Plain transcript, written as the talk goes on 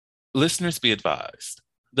Listeners be advised.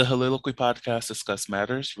 The Soliloquy podcast discuss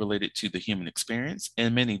matters related to the human experience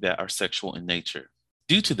and many that are sexual in nature.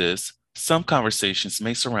 Due to this, some conversations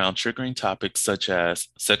may surround triggering topics such as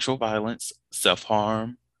sexual violence, self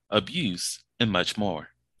harm, abuse, and much more.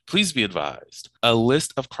 Please be advised a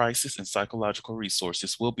list of crisis and psychological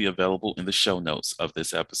resources will be available in the show notes of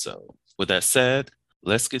this episode. With that said,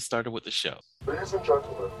 let's get started with the show. Ladies and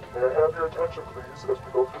gentlemen, may I have your attention please as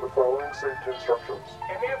we go through the following safety instructions.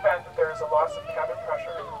 In the event that there is a loss of cabin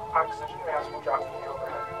pressure, oxygen mask will drop from the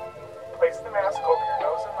overhead. Place the mask over your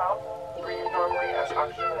nose and mouth. Breathe normally as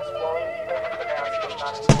oxygen is flowing even if the mask is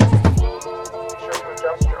not inflated. Be sure to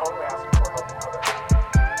adjust your own mask before helping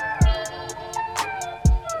others.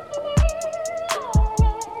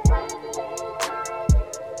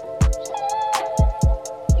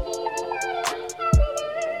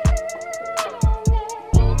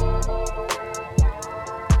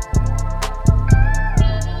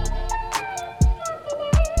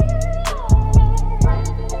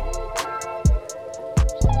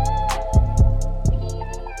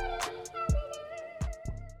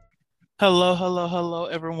 Hello,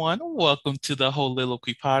 everyone. Welcome to the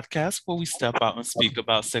Soliloquy podcast, where we step out and speak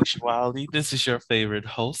about sexuality. This is your favorite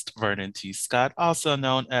host, Vernon T. Scott, also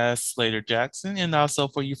known as Slater Jackson, and also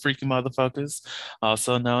for you freaky motherfuckers,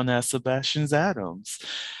 also known as Sebastian Adams.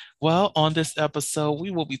 Well, on this episode,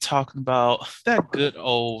 we will be talking about that good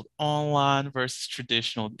old online versus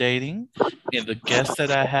traditional dating. And the guest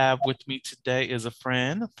that I have with me today is a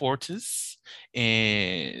friend, Fortis,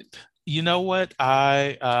 and you know what?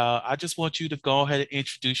 I just want you to go ahead and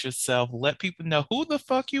introduce yourself. Let people know who the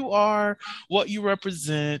fuck you are, what you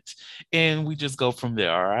represent, and we just go from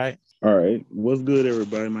there. All right. All right. What's good,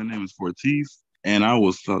 everybody? My name is Fortis, and I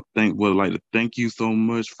would like to thank you so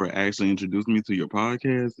much for actually introducing me to your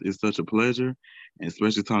podcast. It's such a pleasure, and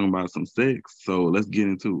especially talking about some sex. So let's get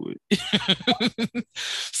into it.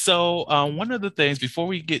 So one of the things before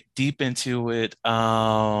we get deep into it,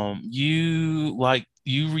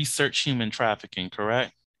 you research human trafficking,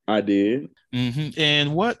 correct? I did.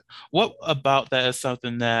 And what about that is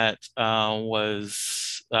something that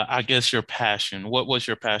was, I guess, your passion? What was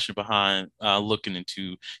your passion behind looking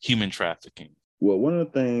into human trafficking? Well, one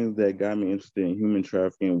of the things that got me interested in human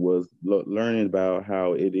trafficking was learning about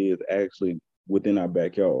how it is actually within our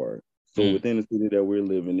backyard. So Mm, within the city that we're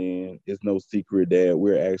living in, it's no secret that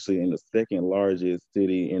we're actually in the second largest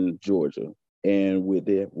city in Georgia. And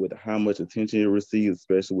with how much attention it receives,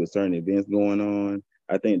 especially with certain events going on,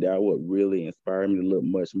 I think that would really inspire me to look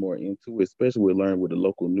much more into it, especially with learning with the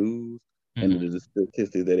local news and mhm, the statistics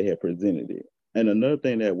that they had presented it. And another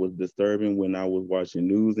thing that was disturbing when I was watching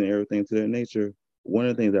news and everything to that nature, one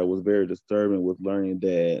of the things that was very disturbing was learning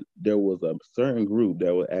that there was a certain group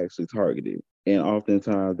that was actually targeted. And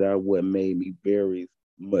oftentimes that what made me very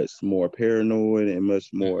much more paranoid and much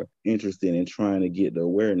more interested in trying to get the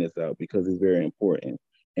awareness out because it's very important.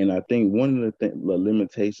 And I think one of the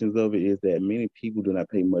limitations of it is that many people do not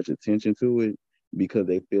pay much attention to it because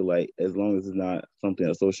they feel like as long as it's not something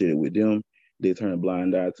associated with them, they turn a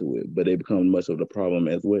blind eye to it, but they become much of the problem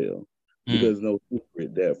as well. mm, Because no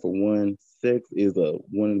secret that for one, sex is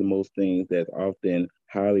one of the most things that's often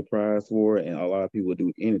highly prized for, and a lot of people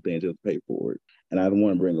do anything just to pay for it. And I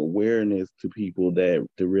want to bring awareness to people that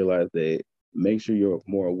to realize that make sure you're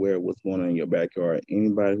more aware of what's going on in your backyard.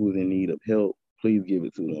 Anybody who's in need of help, please give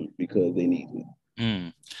it to them because they need it.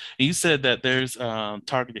 mm. And you said that there's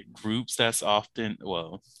targeted groups that's often,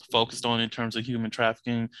 well, focused on in terms of human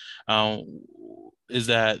trafficking. Um, is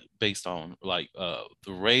that based on like the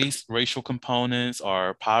racial components,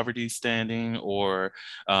 or poverty standing, or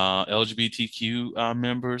LGBTQ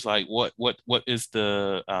members? Like, what is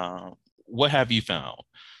the what have you found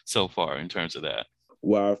so far in terms of that?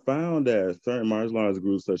 Well, I found that certain marginalized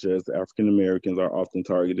groups, such as African Americans, are often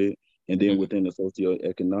targeted. And then Mm, within the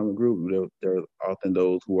socioeconomic group, there's often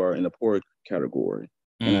those who are in the poor category.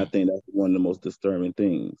 And I mm, think that's one of the most disturbing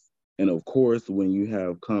things. And of course, when you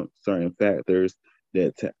have certain factors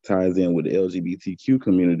that ties in with the LGBTQ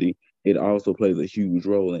community, it also plays a huge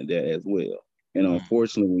role in that as well. And mm.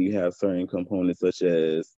 unfortunately, when you have certain components such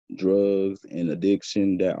as drugs and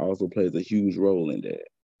addiction, that also plays a huge role in that.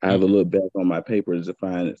 I have to Mm. look back on my papers to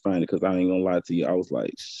find it because I ain't gonna lie to you. I was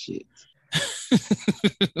like, shit.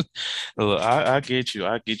 Look, I get you.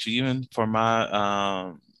 I get you. Even for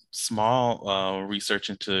my small research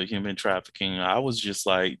into human trafficking, I was just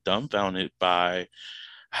like dumbfounded by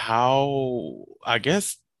how, I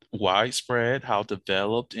guess, widespread, how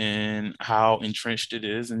developed, and how entrenched it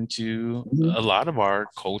is into Mhm. a lot of our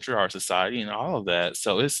culture, our society, and all of that.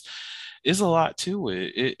 So it's a lot to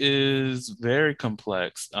it. It is very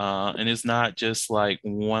complex, and it's not just like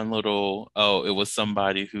one little. Oh, it was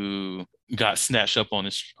somebody who got snatched up on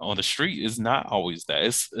on the street. It's not always that.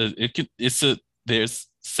 It's a there's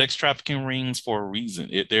sex trafficking rings for a reason.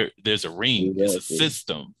 There's a ring. It's a Exactly.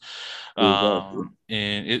 system, Exactly.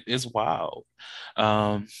 and it is wild.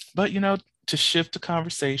 Um, but to shift the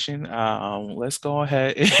conversation, let's go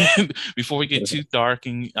ahead and before we get too dark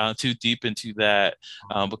and too deep into that,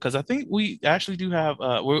 because I think we actually do have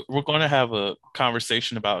we're going to have a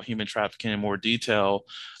conversation about human trafficking in more detail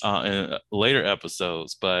in later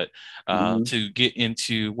episodes. But Mhm. to get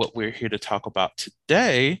into what we're here to talk about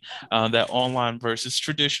today, that online versus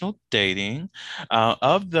traditional dating,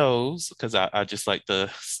 of those, because I just like to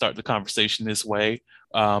start the conversation this way.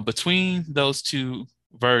 Between those two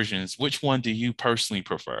versions, which one do you personally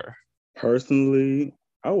prefer? Personally,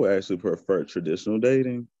 I would actually prefer traditional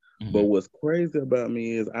dating. But Hmm. what's crazy about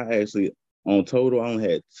me is I actually, on total, I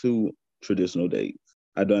only had two traditional dates.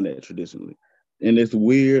 I done that traditionally. And it's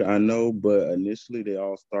weird, I know, but initially they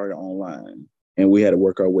all started online. And we had to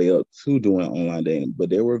work our way up to doing online dating. But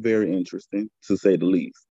they were very interesting, to say the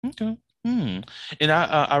least. Okay. Hmm. And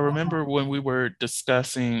I remember when we were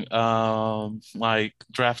discussing like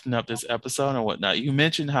drafting up this episode and whatnot, you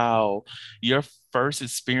mentioned how your first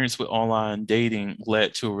experience with online dating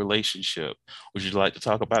led to a relationship. Would you like to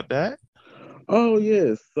talk about that? Oh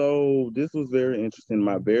yes. So this was very interesting.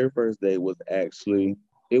 My very first date was actually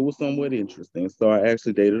it was somewhat interesting. So I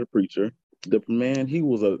actually dated a preacher. The man,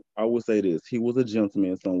 I would say this, he was a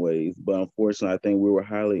gentleman in some ways, but unfortunately I think we were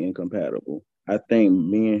highly incompatible. I think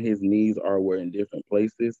me and his needs were in different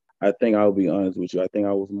places. I think I'll be honest with you. I think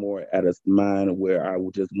I was more at a mind where I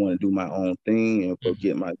would just want to do my own thing and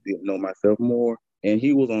Hmm. know myself more. And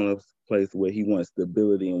he was on a place where he wanted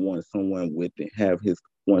stability and wanted someone with it,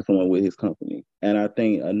 want someone with his company. And I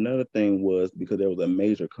think another thing was because there was a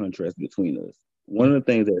major contrast between us. One of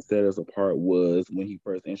the things that set us apart was when he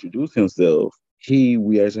first introduced himself,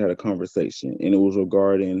 we actually had a conversation and it was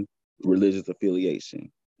regarding religious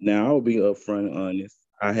affiliation. Now I'll be upfront and honest.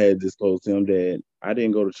 I had disclosed to him that I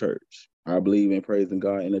didn't go to church. I believe in praising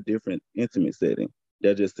God in a different intimate setting.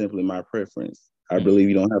 That's just simply my preference. I believe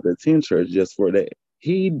you don't have to attend church just for that.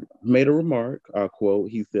 He made a remark, I quote,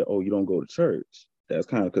 he said, "Oh, you don't go to church? That's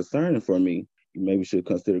kind of concerning for me. You maybe should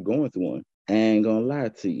consider going to one." I ain't gonna lie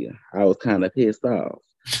to you. I was kind of pissed off.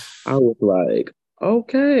 I was like,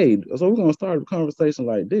 okay, so we're gonna start a conversation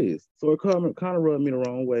like this. So it kind of rubbed me the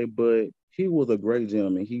wrong way, but he was a great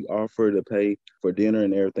gentleman. He offered to pay for dinner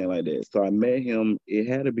and everything like that. So I met him. It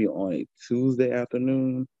had to be on a Tuesday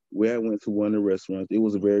afternoon where I went to one of the restaurants. It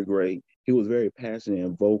was very great. He was very passionate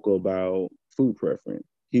and vocal about food preference.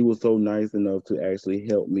 He was so nice enough to actually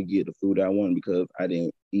help me get the food I wanted because I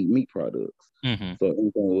didn't eat meat products. Hmm. So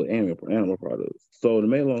anything with animal products. So to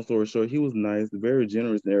make a long story short, he was nice, very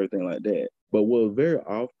generous and everything like that. But what was very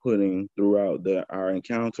off-putting throughout our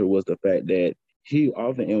encounter was the fact that he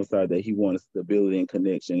often emphasized that he wanted stability and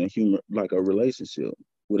connection and humor, like a relationship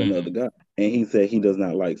with another Hmm. guy. And he said he does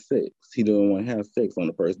not like sex. He doesn't want to have sex on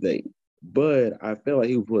the first date. But I felt like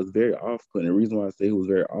he was very off-putting. The reason why I say he was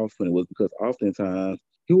very off-putting was because oftentimes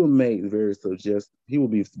he would be very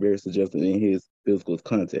suggestive in his physical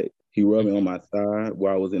contact. He rubbed me on my side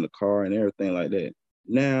while I was in the car and everything like that.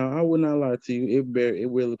 Now, I would not lie to you, it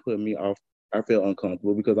really put me off. I felt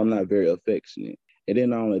uncomfortable because I'm not very affectionate. And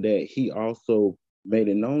then not only that, he also made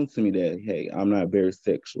it known to me that, hey, I'm not very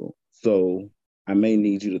sexual. So I may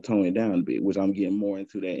need you to tone it down a bit, which I'm getting more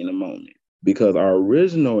into that in a moment. Because our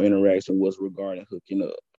original interaction was regarding hooking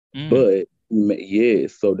up. Hmm. But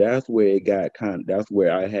yes, so that's where it got that's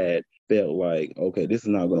where I had felt like, okay, this is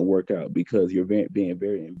not going to work out because being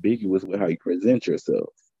very ambiguous with how you present yourself.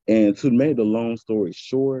 And to make the long story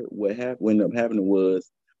short, what ended up happening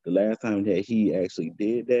was the last time that he actually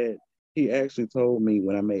did that, he actually told me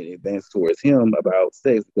when I made an advance towards him about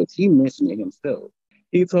sex because he mentioned it himself.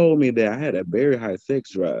 He told me that I had a very high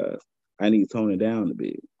sex drive. I need to tone it down a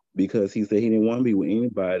bit because he said he didn't want to be with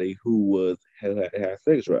anybody who had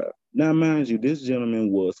sex drive. Now, mind you, this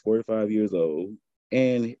gentleman was 45 years old,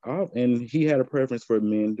 and he had a preference for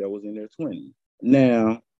men that was in their 20s.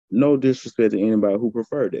 Now, no disrespect to anybody who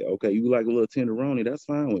preferred that. Okay, you like a little tenderoni, that's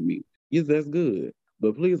fine with me. Yes, that's good.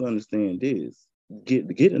 But please understand this: get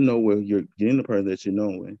to know where you're getting the person that you're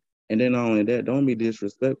knowing, and then not only that, don't be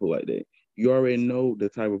disrespectful like that. You already know the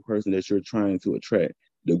type of person that you're trying to attract.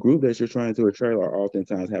 The group that you're trying to attract are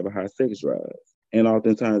oftentimes have a high sex drive. And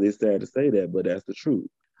oftentimes it's sad to say that, but that's the truth.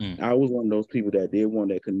 I was one of those people that did want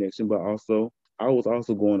that connection, but also I was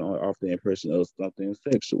also going on off the impression of something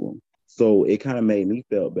sexual. So it kind of made me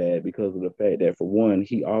feel bad because of the fact that, for one,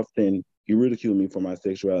 he ridiculed me for my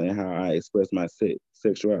sexuality and how I express my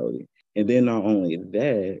sexuality. And then not only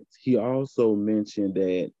that, he also mentioned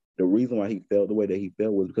that the reason why he felt the way that he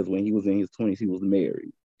felt was because when he was in his 20s, he was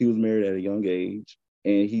married. He was married at a young age,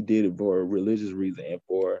 and he did it for a religious reason and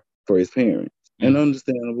for his parents. And Mm.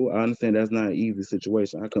 understandable. I understand that's not an easy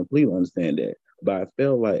situation. I completely understand that. But I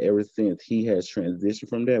felt like ever since he has transitioned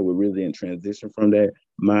from that, we're really in transition from that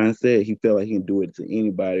mindset. He felt like he can do it to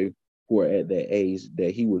anybody who are at that age that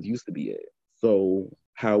he was used to be at. So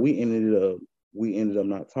how we ended up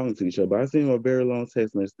not talking to each other. But I sent him a very long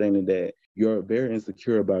text message stating that you're very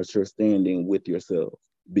insecure about your standing with yourself.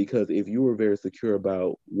 Because if you were very secure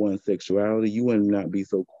about one's sexuality, you would not be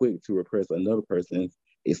so quick to repress another person's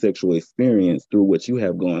sexual experience through what you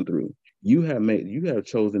have gone through. You have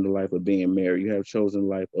chosen the life of being married. You have chosen the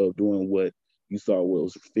life of doing what you saw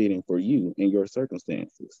was fitting for you in your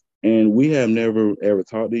circumstances. And we have never ever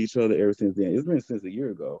talked to each other ever since then. It's been since a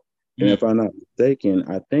year ago. And Mm. if I'm not mistaken,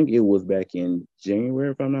 I think it was back in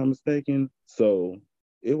January, if I'm not mistaken. So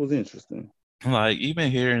it was interesting. Like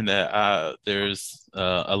even hearing that there's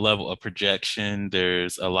a level of projection,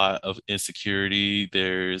 there's a lot of insecurity,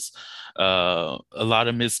 there's a lot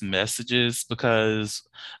of missed messages because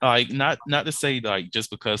like not to say like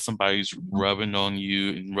just because somebody's rubbing on you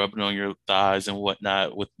and rubbing on your thighs and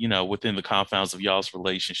whatnot with within the confines of y'all's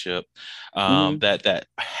relationship, Hmm. that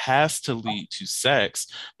has to lead to sex.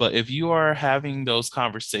 But if you are having those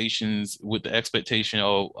conversations with the expectation,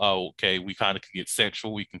 oh okay, we kind of can get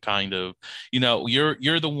sexual, we can kind of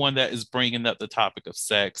you're the one that is bringing up the topic of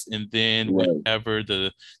sex, and then Right. whenever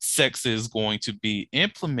the sex is going to be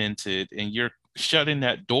implemented and you're shutting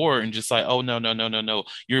that door and just like, oh no,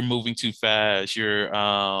 you're moving too fast,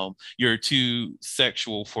 you're too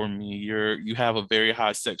sexual for me, you have a very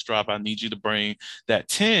high sex drive, I need you to bring that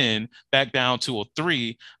 10 back down to a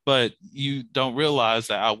 3, but you don't realize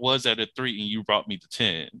that I was at a 3 and you brought me to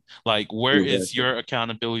 10. Like, where is Exactly. your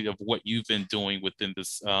accountability of what you've been doing within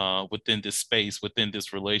this space, within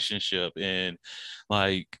this relationship? And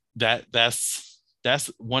like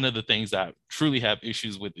that's one of the things that I truly have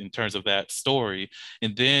issues with in terms of that story.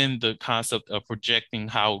 And then the concept of projecting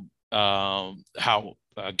how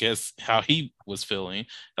I guess how he was feeling.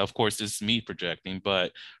 Of course, this is me projecting,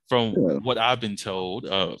 but from Yeah. what I've been told,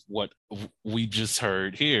 what we just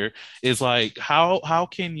heard here is like, how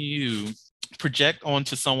can you project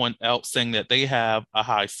onto someone else saying that they have a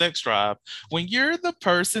high sex drive when you're the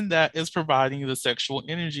person that is providing the sexual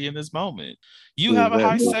energy in this moment? You have a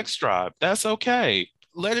high Exactly. sex drive. That's okay.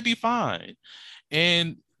 Let it be fine.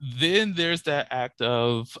 And then there's that act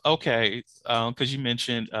of, okay, because you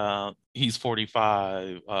mentioned he's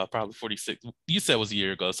 45, probably 46. You said it was a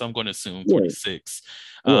year ago, so I'm going to assume Right. 46.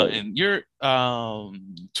 Right. And you're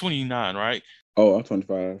 29, right? Oh, I'm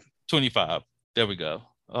 25. 25. There we go.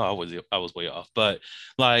 Oh, I was way off. But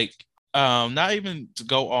like not even to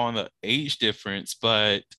go on the age difference,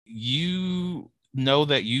 but you know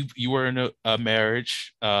that you were in a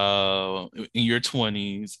marriage in your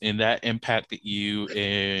 20s and that impacted you,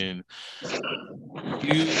 and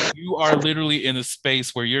you are literally in a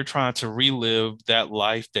space where you're trying to relive that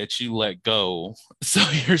life that you let go. So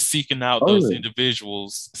you're seeking out Oh those yeah.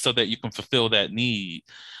 individuals so that you can fulfill that need.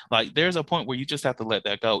 Like there's a point where you just have to let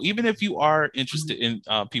that go, even if you are interested in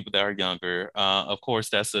people that are younger. Of course,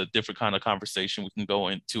 that's a different kind of conversation we can go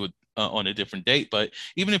into on a different date. But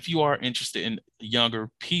even if you are interested in younger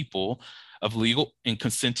people of legal and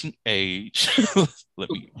consenting age, let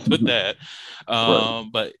me put that. Right.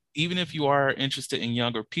 But even if you are interested in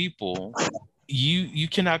younger people, you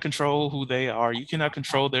cannot control who they are. You cannot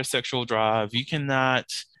control their sexual drive. You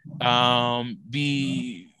cannot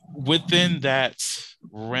be within that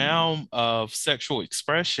realm of sexual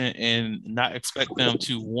expression and not expect them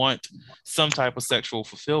to want some type of sexual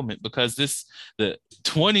fulfillment, because the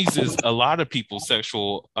 20s is a lot of people's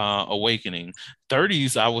sexual awakening.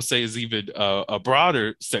 30s, I would say, is even a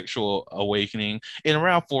broader sexual awakening. And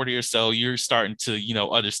around 40 or so, you're starting to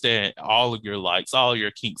understand all of your likes, all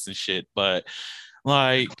your kinks and shit. But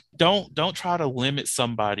like, don't try to limit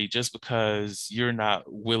somebody just because you're not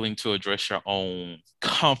willing to address your own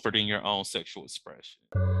comfort in your own sexual expression.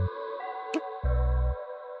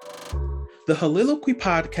 The Holiloquy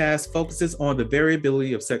podcast focuses on the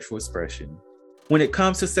variability of sexual expression. When it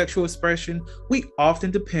comes to sexual expression, we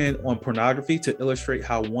often depend on pornography to illustrate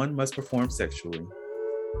how one must perform sexually.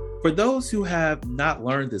 For those who have not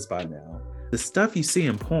learned this by now, the stuff you see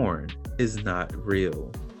in porn is not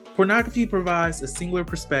real. Pornography provides a singular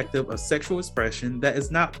perspective of sexual expression that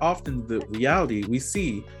is not often the reality we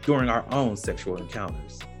see during our own sexual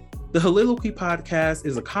encounters. The Holiloquy podcast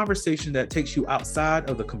is a conversation that takes you outside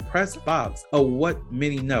of the compressed box of what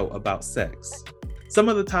many know about sex. Some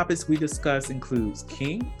of the topics we discuss includes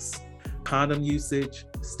kinks, condom usage,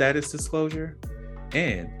 status disclosure,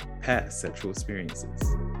 and past sexual experiences.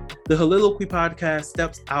 The Holiloquy podcast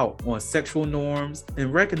steps out on sexual norms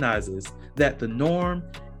and recognizes that the norm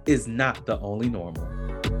is not the only normal.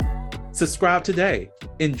 Subscribe today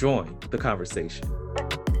and join the conversation.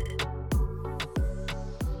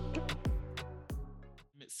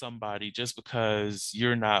 Somebody just because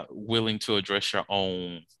you're not willing to address your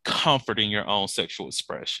own comfort in your own sexual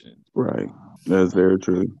expression. Right. That's very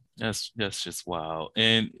true. That's just wild.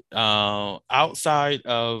 And outside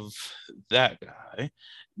of that guy,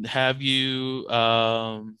 have you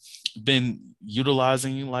been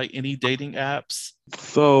utilizing like any dating apps?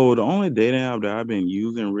 So the only dating app that I've been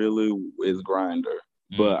using really is Grindr.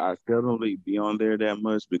 But I seldomly be on there that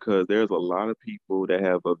much because there's a lot of people that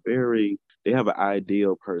have they have an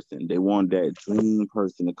ideal person. They want that dream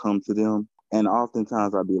person to come to them. And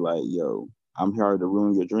oftentimes I'll be like, yo, I'm here to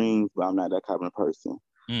ruin your dreams, but I'm not that kind of person.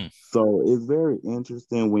 So it's very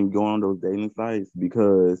interesting when you go on those dating sites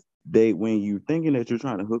because when you thinking that you're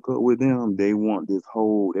trying to hook up with them, they want a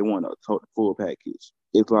full package.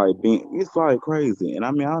 It's like crazy. And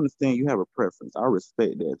I mean, I understand you have a preference. I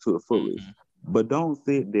respect that to the fullest. But don't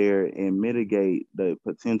sit there and mitigate the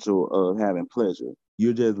potential of having pleasure.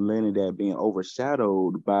 You're just letting that being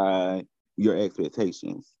overshadowed by your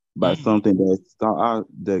expectations, by something that's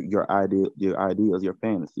your ideas, your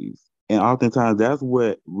fantasies. And oftentimes that's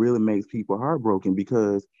what really makes people heartbroken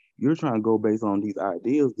because you're trying to go based on these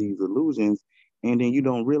ideas, these illusions, and then you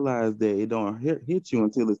don't realize that it don't hit you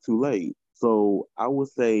until it's too late. So I would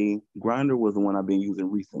say Grindr was the one I've been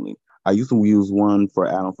using recently. I used to use one for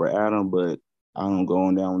Adam, but I don't go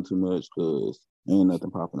on that one too much because ain't nothing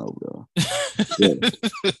popping over there.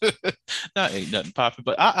 That ain't nothing popping,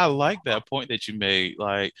 but I like that point that you made.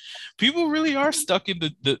 Like, people really are stuck in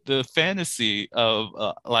the fantasy of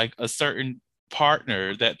like a certain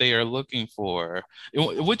partner that they are looking for,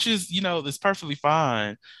 which is, that's perfectly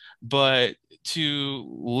fine. But to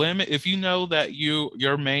limit, if you know that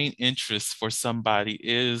your main interest for somebody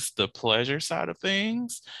is the pleasure side of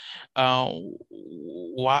things,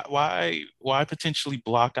 why potentially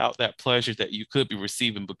block out that pleasure that you could be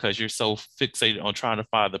receiving because you're so fixated on trying to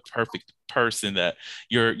find the perfect person, that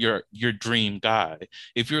your dream guy?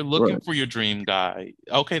 If you're looking for your dream guy,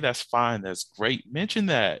 okay, that's fine, that's great, mention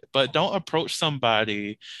that, but don't approach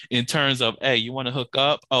somebody in terms of, hey, you want to hook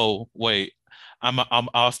up? Oh, wait, I'm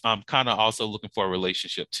kind of also looking for a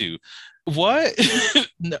relationship too. What?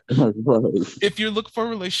 No. If you're looking for a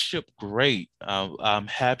relationship, great. I'm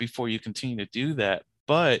happy for you. Continue to do that,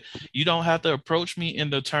 but you don't have to approach me in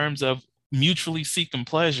the terms of mutually seeking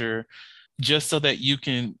pleasure just so that you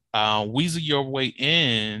can weasel your way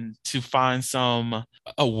in to find some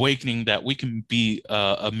awakening that we can be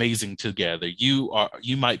amazing together. You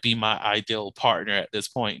might be my ideal partner at this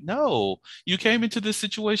point. No, you came into this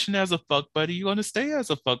situation as a fuck buddy. You're going to stay as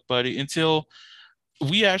a fuck buddy until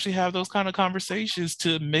we actually have those kind of conversations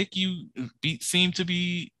to make you seem to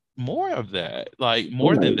be more of that, like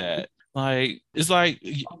more than that. Like, it's like,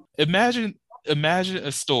 imagine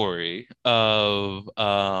a story of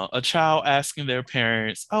a child asking their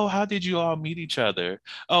parents, oh, how did you all meet each other?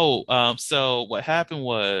 Oh, so what happened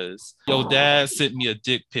was your dad sent me a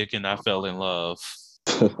dick pic and I fell in love.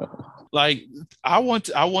 Like,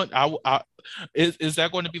 is that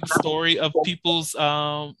going to be the story of people's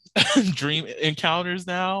dream encounters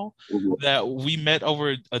now? That we met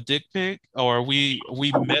over a dick pic, or we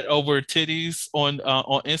met over titties on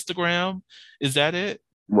Instagram? Is that it?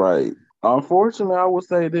 Right. Unfortunately, I would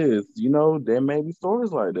say this. There may be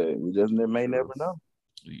stories like that. We just may never know.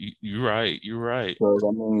 You're right. You're right. Because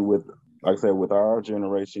I mean, like I said, with our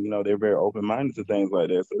generation, they're very open-minded to things like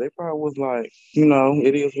that. So they probably was like,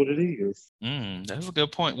 it is what it is. That's a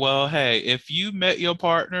good point. Well, hey, if you met your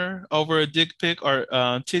partner over a dick pic or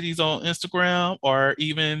titties on Instagram or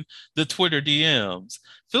even the Twitter DMs,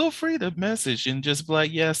 feel free to message and just be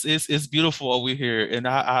like, yes, it's beautiful over here, and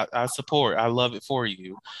I support. I love it for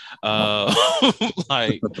you.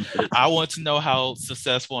 Like, I want to know how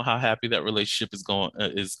successful and how happy that relationship is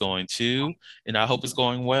going to, and I hope it's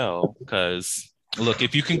going well. Because look,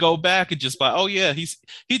 if you can go back and just like, oh yeah, he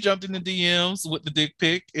jumped in the DMs with the dick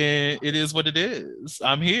pic, and it is what it is.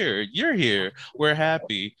 I'm here. You're here. We're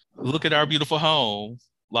happy. Look at our beautiful home.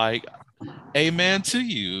 Like, amen to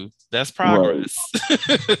you. That's progress.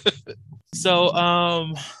 Right. So,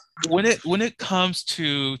 when it comes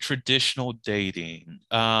to traditional dating,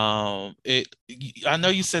 I know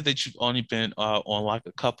you said that you've only been on like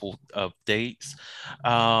a couple of dates.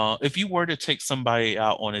 If you were to take somebody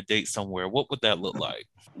out on a date somewhere, what would that look like?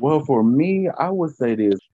 Well, for me, I would say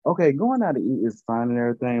this. Okay, going out to eat is fine and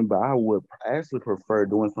everything, but I would actually prefer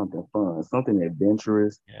doing something fun, something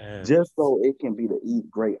adventurous, Yeah. just so it can be the eat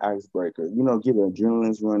great icebreaker. Get the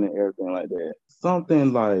adrenaline's running, everything like that.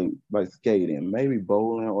 Something like skating, maybe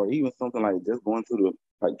bowling, or even something like just going to the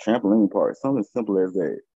like trampoline park, something simple as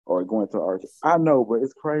that, or going to art. I know, but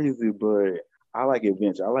it's crazy, but I like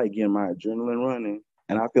adventure. I like getting my adrenaline running,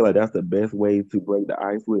 and I feel like that's the best way to break the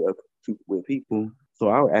ice with people. So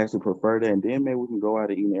I would actually prefer that, and then maybe we can go out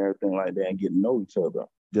and eat and everything like that and get to know each other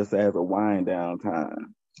just as a wind down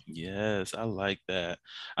time. Yes, I like that.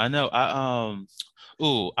 I know. I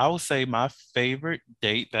would say my favorite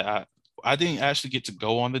date that I didn't actually get to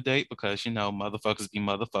go on the date because motherfuckers be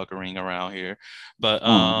motherfuckering around here. But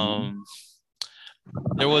Um,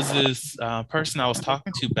 there was this person I was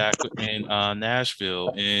talking to back in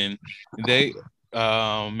Nashville, and they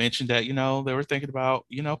mentioned that they were thinking about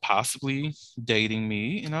possibly dating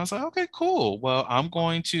me, and I was like, okay, cool. Well, I'm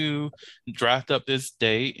going to draft up this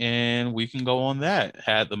date, and we can go on that.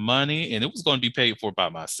 Had the money, and it was going to be paid for by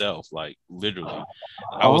myself, like literally.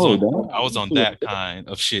 I was oh, on that, I was on that kind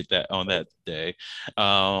of shit that on that day.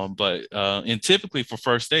 But and typically for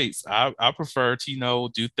first dates, I prefer to,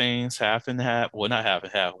 do things half and half. Well, not half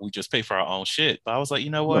and half. We just pay for our own shit. But I was like, you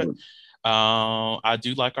know what? right. I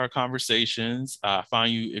do like our conversations. I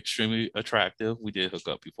find you extremely attractive. We did hook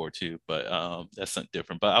up before too, but that's something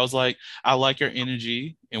different. But I was like, I like your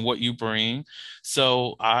energy and what you bring.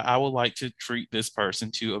 So I would like to treat this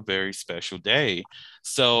person to a very special day.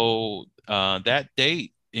 So that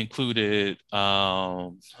date included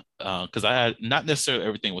because I had not necessarily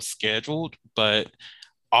everything was scheduled, but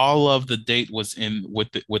all of the date was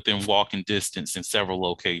within walking distance in several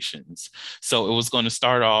locations. So it was going to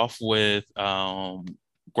start off with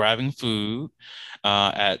grabbing food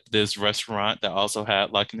at this restaurant that also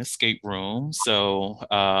had like an escape room. So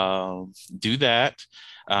do that,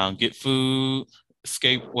 get food,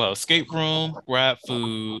 escape room, grab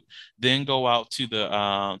food, then go out to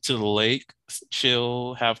the lake,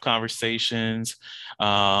 chill, have conversations,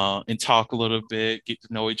 and talk a little bit, get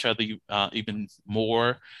to know each other even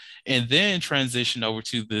more, and then transition over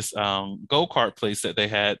to this go-kart place that they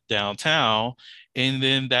had downtown. And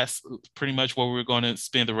then that's pretty much where we're going to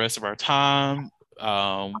spend the rest of our time,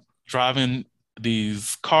 driving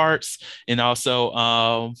these carts and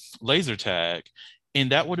also laser tag.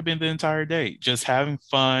 And that would have been the entire day, just having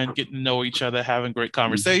fun, getting to know each other, having great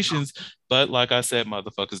conversations. But like I said,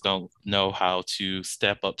 motherfuckers don't know how to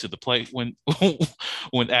step up to the plate when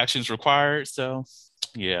when action's required. So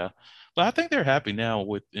yeah. But I think they're happy now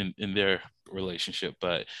in their relationship.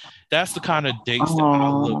 But that's the kind of dates that I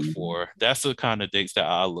look Um, for. That's the kind of dates that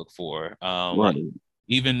I look for. Like right.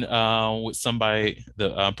 even with somebody,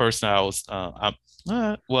 the person that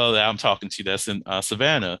I'm talking to that's in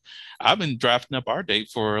Savannah, I've been drafting up our date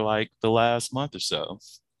for like the last month or so.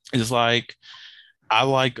 It's like I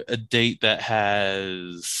like a date that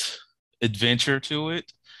has adventure to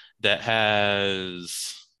it, that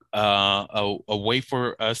has a way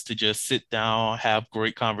for us to just sit down, have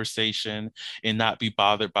great conversation, and not be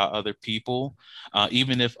bothered by other people,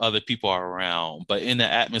 even if other people are around. But in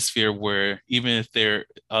the atmosphere where even if there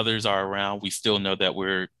others are around, we still know that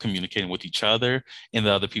we're communicating with each other, and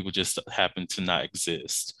the other people just happen to not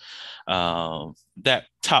exist. That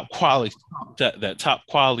top quality, that top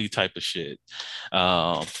quality type of shit.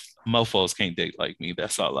 Um, Mofos can't date like me.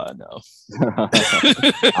 That's all I know.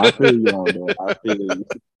 I feel you on that. I feel you.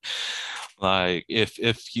 Like if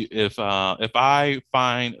I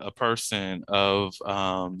find a person of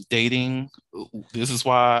dating, this is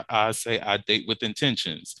why I say I date with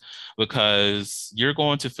intentions, because you're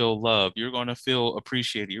going to feel love, you're going to feel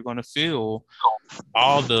appreciated, you're going to feel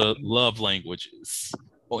all the love languages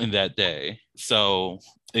in that day. So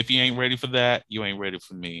if you ain't ready for that, you ain't ready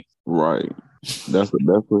for me. Right. That's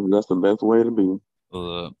the best way to be.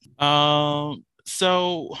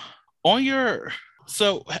 So on your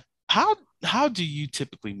so how how do you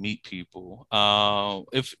typically meet people?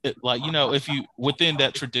 If like if you within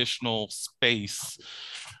that traditional space,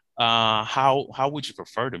 how would you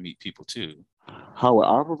prefer to meet people too? How would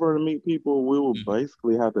I prefer to meet people? We would Hmm.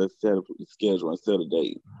 basically have to set a schedule and set a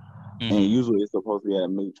date. And Hmm. usually it's supposed to be at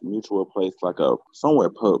a mutual place, like a somewhere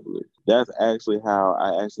public. That's actually how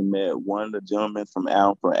I actually met one of the gentlemen from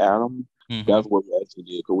Adam. Mm-hmm. That's what we actually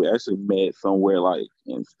did. Because we actually met somewhere like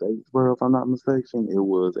in Statesboro, if I'm not mistaken. It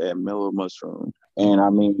was at Mellow Mushroom. And I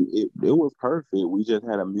mean, it was perfect. We just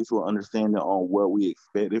had a mutual understanding on what we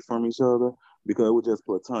expected from each other because it was just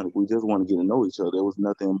platonic. We just want to get to know each other. There was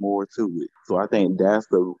nothing more to it. So I think that's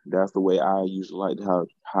the way I usually like how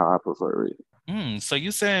I prefer it. So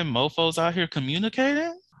you saying mofos out here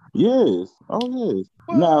communicating? Yes. Oh yes.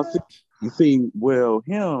 Now see, What? you see, well,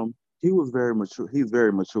 he was very mature. He's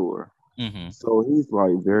very mature. Mm-hmm. So he's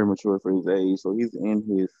like very mature for his age. So he's in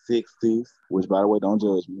his 60s, which by the way, don't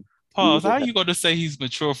judge me. He Pause. was How just you going to say he's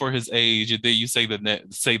mature for his age, and then you say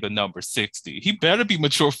say the number 60? He better be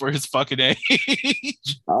mature for his fucking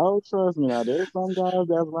age. oh trust me now, there's some guys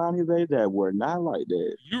that's around his age that were not like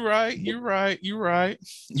that. You're right. But, You're right. You're right.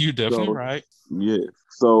 You're definitely so right. yes.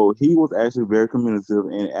 So he was actually very communicative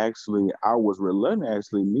and actually I was reluctant to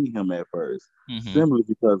actually meet him at first. Mm-hmm. Simply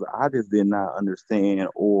because I just did not understand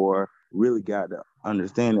or really got the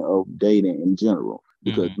understanding of dating in general.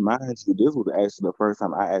 Because Mm-hmm. mind you, this was actually the first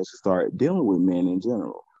time I actually started dealing with men in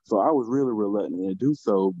general. So I was really reluctant to do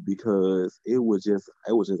so because it was just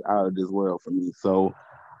out of this world for me. So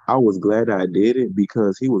I was glad I did it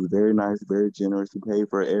because he was very nice, very generous. He paid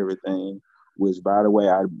for everything, which by the way,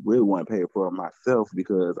 I really want to pay for it myself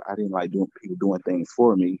because I didn't like doing people doing things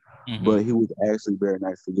for me. Mm-hmm. But he was actually very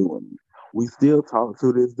nice to doing it. We still talk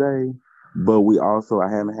to this day, but I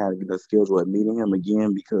haven't had a schedule of meeting him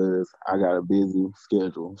again because I got a busy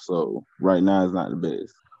schedule. So right now it's not the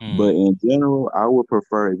best. But Mm. in general, I would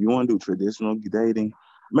prefer if you want to do traditional dating,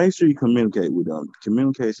 make sure you communicate with them.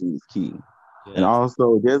 Communication is key. And Yes.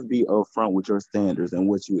 also just be upfront with your standards and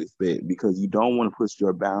what you expect because you don't want to push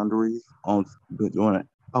your boundaries on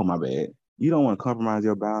oh my bad. You don't want to compromise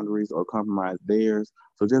your boundaries or compromise theirs.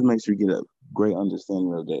 So just make sure you get a great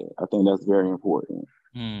understanding of that. I think that's very important.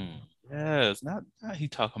 Mm. Yes. Not he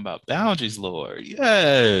talking about boundaries, Lord.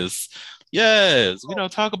 Yes. Yes. We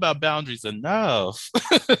don't talk about boundaries enough.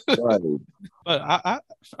 Right. But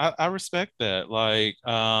I respect that. Like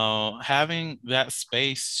having that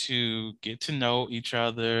space to get to know each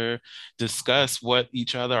other, discuss what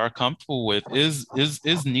each other are comfortable with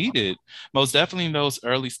is needed. Most definitely in those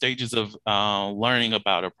early stages of learning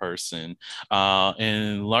about a person,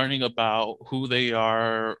 and learning about who they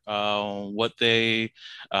are, what they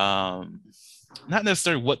not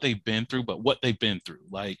necessarily what they've been through, but what they've been through.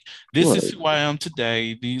 Like, this is Right. who I am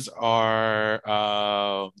today. This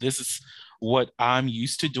is what I'm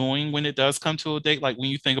used to doing when it does come to a date. Like when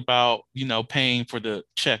you think about, paying for the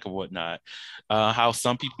check or whatnot, how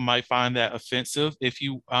some people might find that offensive if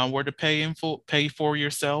you were to pay for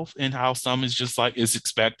yourself, and how some is just like is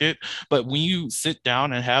expected. But when you sit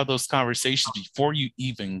down and have those conversations before you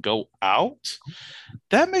even go out,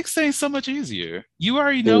 that makes things so much easier. You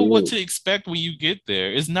already It know what is. to expect when you get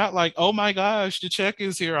there. It's not like, oh my gosh, the check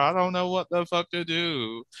is here. I don't know what the fuck to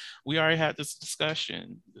do. We already had this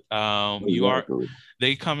discussion. Exactly.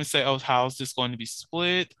 They come and say, oh, how is this going to be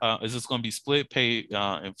split? Is this going to be split, paid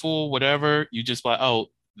in full, whatever? You just like, oh,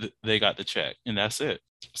 they got the check, and that's it.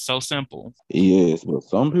 So simple. Yes, but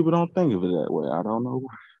some people don't think of it that way. I don't know.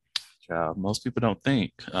 Yeah, most people don't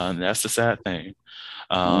think. And that's the sad thing.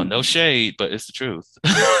 No Mm, shade, but it's the truth.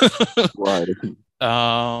 right.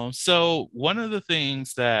 So one of the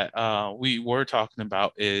things that we were talking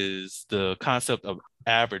about is the concept of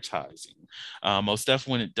advertising. Most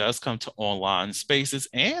definitely when it does come to online spaces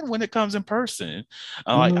and when it comes in person,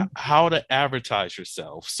 like Hmm. how to advertise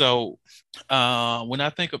yourself. So when I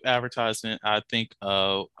think of advertisement, I think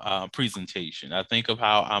of presentation. I think of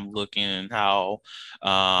how I'm looking, how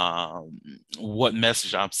what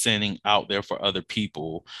message I'm sending out there for other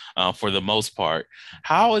people. For the most part,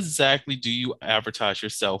 how exactly do you advertise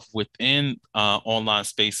yourself within online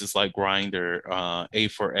spaces like Grindr,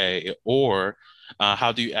 A4A, or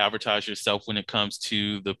how do you advertise yourself when it comes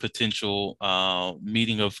to the potential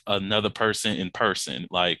meeting of another person in person,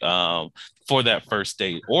 like for that first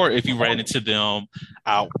date, or if you ran into them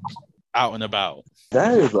out out and about?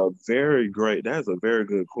 That is a very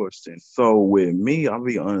good question. So with me, I'll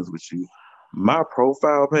be honest with you. My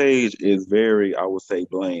profile page is very, I would say,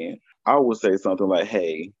 bland. I would say something like,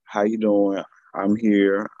 "Hey, how you doing? I'm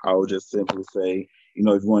here." I would just simply say,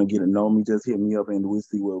 if you want to get to know me, just hit me up and we'll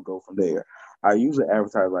see where we'll go from there. I usually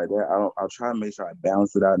advertise like that. I'll try to make sure I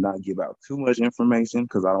balance it out, not give out too much information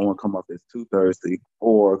because I don't want to come off as too thirsty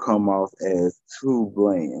or come off as too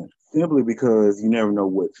bland. Simply because you never know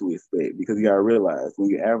what to expect. Because you gotta realize when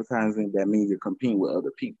you're advertising, that means you're competing with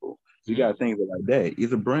other people. So you gotta Mm, think of it like that.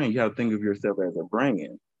 It's a brand. You gotta think of yourself as a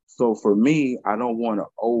brand. So for me, I don't want to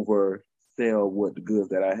oversell what the goods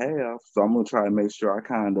that I have. So I'm gonna try to make sure I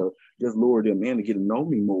kind of just lure them in to get to know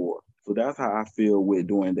me more. So that's how I feel with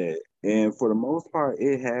doing that. And for the most part,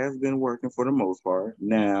 it has been working for the most part.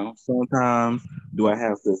 Now, sometimes do I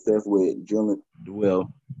have success with drilling,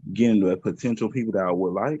 well, getting the potential people that I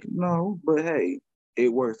would like? No, but hey,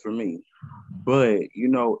 it works for me. But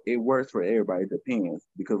it works for everybody. It depends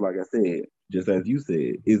because, like I said, just as you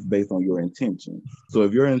said, it's based on your intentions. So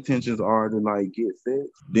if your intentions are to like get sex,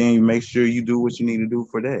 then make sure you do what you need to do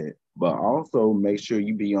for that. But also make sure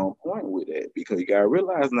you be on point with it because you gotta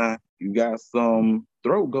realize now you got some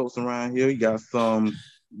throat goats around here. You got some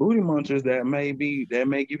booty munchers that may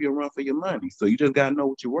give you a run for your money. So you just gotta know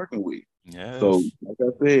what you're working with. So Yes. like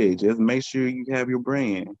I said, just make sure you have your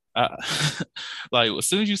brand. I, like as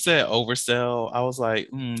soon as you said oversell, I was like,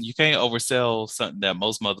 you can't oversell something that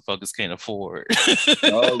most motherfuckers can't afford.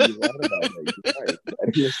 Oh, you're right about that. You're right.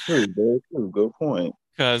 That is true. Very true. Good point.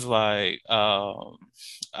 Cause like I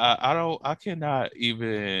cannot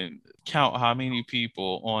even count how many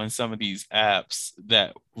people on some of these apps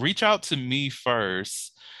that reach out to me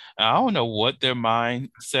first. And I don't know what their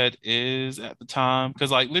mindset is at the time.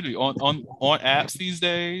 Cause like literally on apps these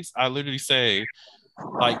days, I literally say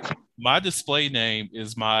like my display name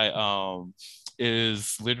is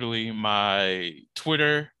literally my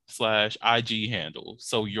Twitter/IG handle.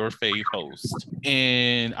 So your fave host.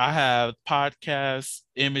 And I have podcast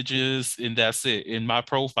images and that's it. In my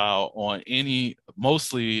profile on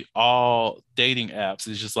mostly all dating apps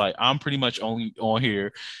is just like I'm pretty much only on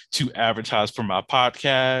here to advertise for my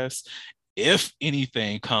podcast. If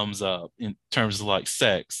anything comes up in terms of like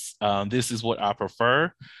sex, this is what I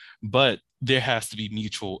prefer, but there has to be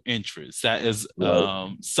mutual interest. That is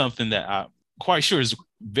Right. something that I'm quite sure is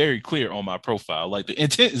very clear on my profile. Like the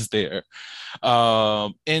intent is there.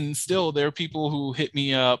 And still, there are people who hit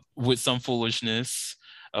me up with some foolishness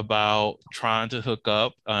about trying to hook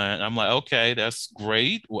up, and I'm like, okay, that's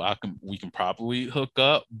great. Well, we can probably hook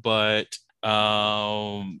up, but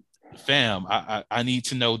fam, I need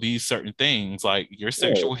to know these certain things like your Yeah.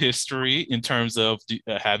 sexual history in terms of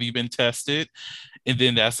have you been tested, and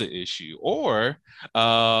then that's an issue. Or,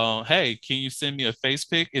 hey, can you send me a face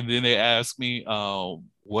pic? And then they ask me,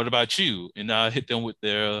 what about you? And I hit them with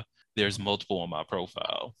there's multiple on my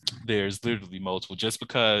profile. There's literally multiple. Just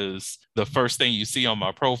because the first thing you see on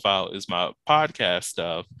my profile is my podcast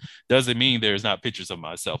stuff doesn't mean there's not pictures of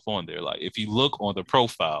myself on there. Like if you look on the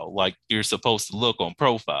profile, like you're supposed to look on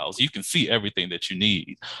profiles, you can see everything that you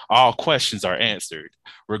need. All questions are answered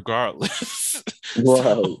regardless. Right.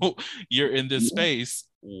 So you're in this space.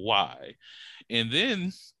 Why? And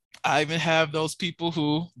then I even have those people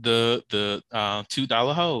who the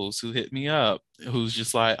 $2 hoes who hit me up, who's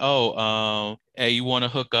just like, oh, hey, you want to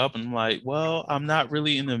hook up? And I'm like, well, I'm not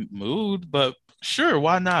really in the mood, but sure,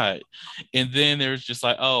 why not? And then there's just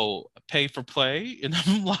like, oh, pay for play, and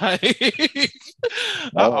I'm like, I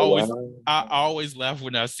Oh always wow. I always laugh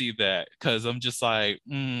when I see that because I'm just like,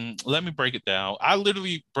 let me break it down. I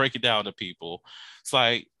literally break it down to people. It's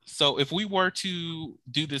like, so if we were to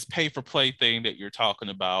do this pay for play thing that you're talking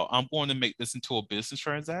about, I'm going to make this into a business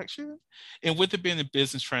transaction. And with it being a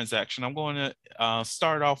business transaction, I'm going to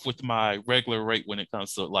start off with my regular rate when it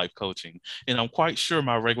comes to life coaching. And I'm quite sure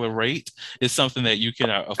my regular rate is something that you can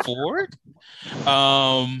afford.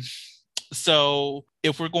 Um, so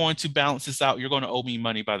if we're going to balance this out, you're going to owe me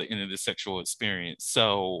money by the end of the sexual experience.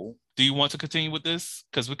 So do you want to continue with this?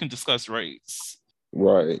 Because we can discuss rates.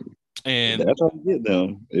 Right. And That's how you get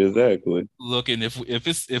them. Exactly. look, and if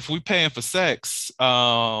we paying for sex,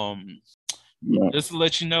 Yeah. just to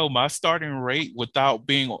let you know, my starting rate without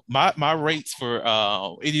being my rates for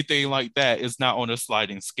anything like that is not on a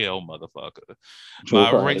sliding scale, motherfucker.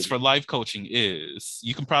 My Right. rates for life coaching is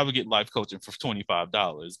you can probably get life coaching for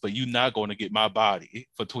 $25, but you're not going to get my body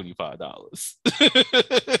for $25.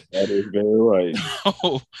 That is very right.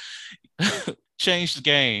 Change the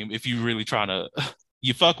game if you really trying to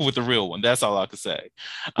you fucking with the real one. That's all I could say.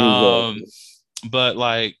 Um, Exactly. but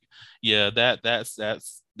like, yeah, that's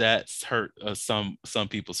hurt some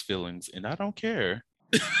people's feelings, and I don't care.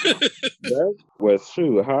 That's what's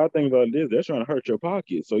true. How I think about this, they're trying to hurt your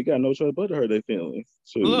pocket, so you got no choice but to hurt their feelings.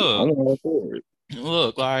 Shoot, I'm Look, all for it.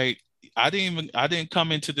 like I didn't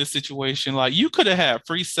come into this situation like you could have had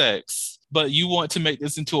free sex, but you want to make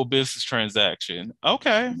this into a business transaction.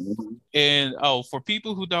 Okay. Mhm. And oh, for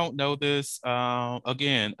people who don't know this,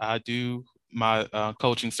 again, I do my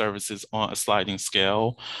coaching services on a sliding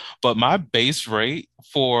scale, but my base rate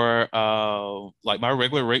for like my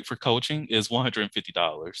regular rate for coaching is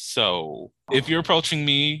 $150. So if you're approaching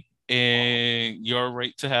me and your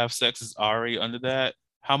rate to have sex is already under that,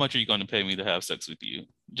 how much are you going to pay me to have sex with you?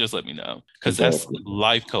 Just let me know, because that's Exactly.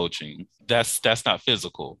 life coaching. That's not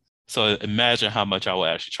physical. So imagine how much I would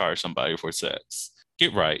actually charge somebody for sex.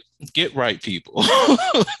 Get right. Get right, people.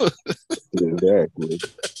 Exactly.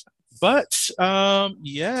 But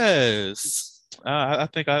yes, I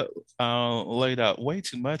think I laid out way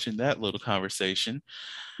too much in that little conversation.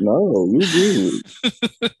 No, you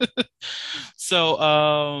good.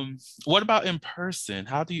 So, what about in person?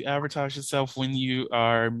 How do you advertise yourself when you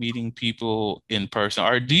are meeting people in person?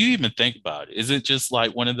 Or do you even think about it? Is it just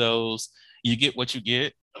like one of those you get what you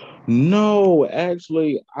get? No,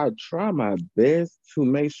 actually, I try my best to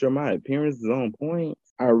make sure my appearance is on point.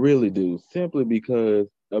 I really do, simply because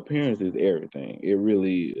appearance is everything. It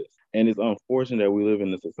really is. And it's unfortunate that we live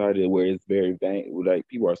in a society where it's very vain, like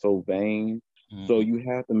people are so vain. So Hmm. you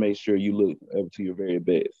have to make sure you look up to your very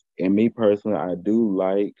best. And me personally, I do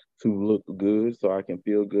like to look good so I can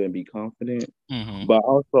feel good and be confident. Hmm. But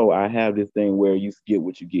also, I have this thing where you get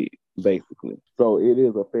what you get, basically. So it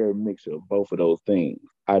is a fair mixture of both of those things.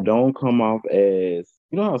 I don't come off as,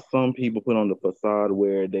 you know how some people put on the facade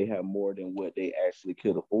where they have more than what they actually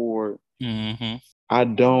could afford. Hmm. I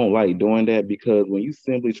don't like doing that because when you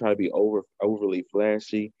simply try to be overly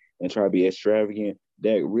flashy and try to be extravagant,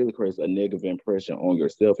 that really creates a negative impression on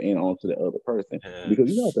yourself and onto the other person. Because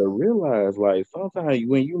you have Yes. to realize, like, sometimes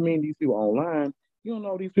when you meet these people online, you don't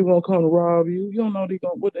know these people gonna come to rob you. You don't know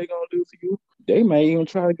what they gonna do to you. They may even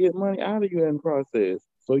try to get money out of you in the process.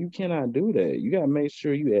 So you cannot do that. You gotta make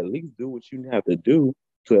sure you at least do what you have to do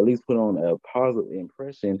to at least put on a positive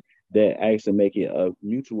impression that actually make it a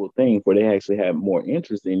mutual thing where they actually have more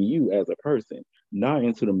interest in you as a person, not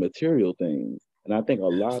into the material things. And I think a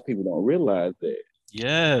lot of people don't realize that.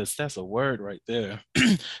 Yes, that's a word right there.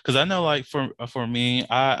 Because I know, like for me,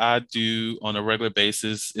 I do on a regular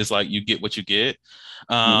basis. It's like you get what you get.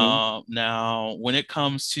 Hmm. Now, when it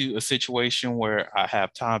comes to a situation where I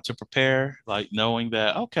have time to prepare, like knowing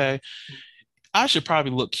that okay, I should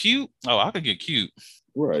probably look cute. Oh, I could get cute.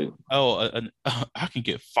 Right. Oh, I can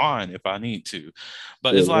get fine if I need to.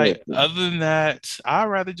 But it's like, Exactly. other than that, I'd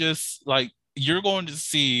rather just like you're going to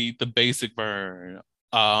see the basic burn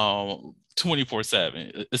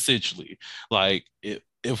 24/7, essentially. Like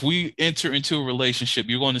if we enter into a relationship,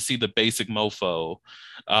 you're going to see the basic mofo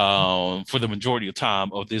for the majority of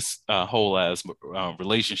time of this whole ass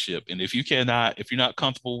relationship. And if you're not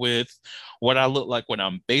comfortable with what I look like when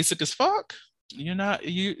I'm basic as fuck, you're not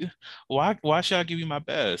you why should I give you my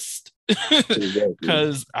best? Exactly.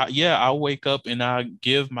 Because yeah, I wake up and I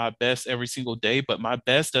give my best every single day, but my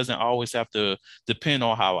best doesn't always have to depend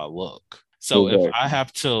on how I look. So if I Exactly.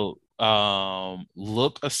 have to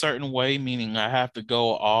look a certain way, meaning I have to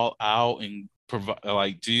go all out and provide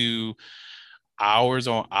like do hours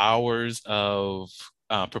on hours of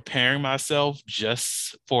preparing myself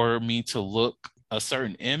just for me to look a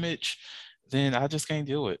certain image, then I just can't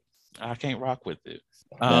do it. I can't rock with it.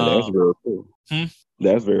 Now that's Um, very true. hmm,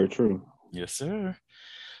 That's very true. yes, sir.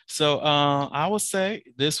 So I would say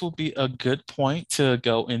this will be a good point to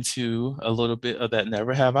go into a little bit of that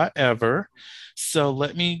never have I ever. So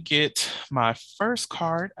let me get my first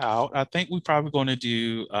card out. I think we're probably going to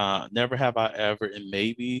do never have I ever and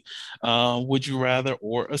maybe would you rather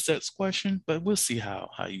or a sex question, but we'll see how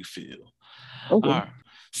you feel. All Okay. right.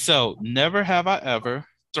 So never have I ever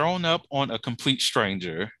thrown up on a complete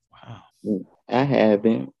stranger. Wow. I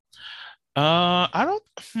haven't. I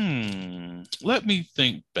don't, let me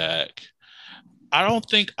think back. I don't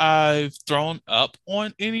think I've thrown up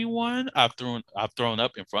on anyone. I've thrown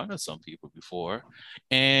up in front of some people before,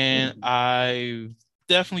 and I've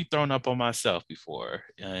definitely thrown up on myself before,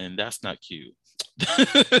 and that's not cute.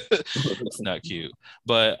 It's not cute.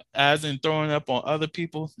 But as in throwing up on other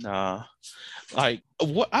people, nah. Like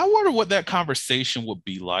what I wonder what that conversation would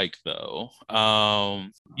be like though.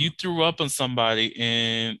 You threw up on somebody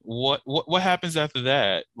and what happens after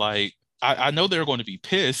that? Like I know they're going to be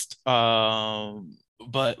pissed.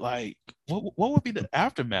 But like what would be the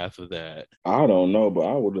aftermath of that? I don't know, but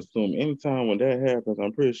I would assume anytime when that happens,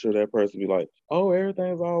 I'm pretty sure that person be like, "Oh,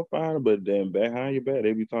 everything's all fine," but then behind your back,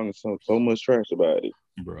 they be talking so much trash about it.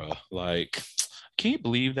 Bruh, like, can you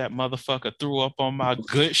believe that motherfucker threw up on my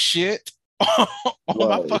good shit? On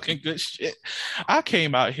my Right. fucking good shit. I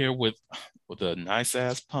came out here with a nice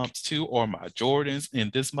ass pumps too, or my Jordans,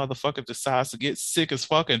 and this motherfucker decides to get sick as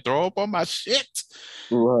fuck and throw up on my shit.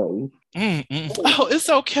 Right. Mm-mm. Oh, it's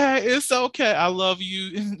okay. It's okay. I love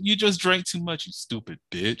you. You just drank too much, you stupid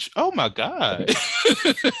bitch. Oh my God.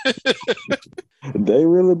 They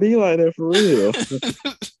really be like that for real.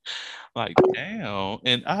 Like, damn.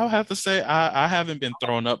 And I'll have to say, I haven't been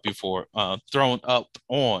thrown up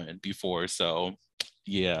on before. So,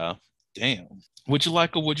 yeah, damn. Would you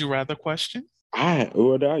like a would you rather question?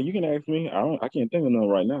 Well, you can ask me. I can't think of none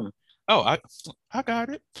right now. Oh, I got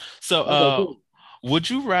it. So, Okay, cool. would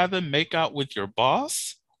you rather make out with your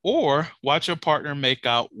boss or watch your partner make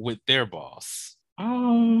out with their boss?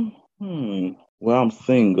 Um, well, I'm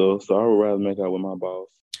single, so I would rather make out with my boss.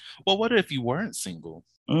 Well, what if you weren't single?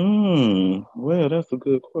 Well, that's a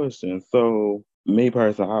good question. So, me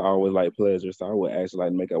personally, I always like pleasure, so I would actually like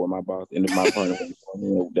to make out with my boss, and if my partner wants to come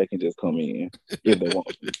in, they can just come in if they want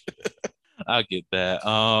to. I get that.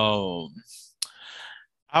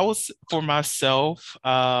 I was for myself,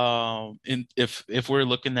 and if we're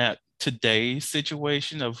looking at today's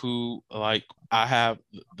situation of who like I have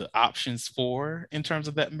the options for in terms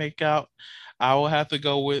of that makeout, I will have to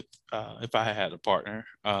go with if I had a partner,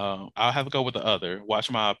 I'll have to go with the other. Watch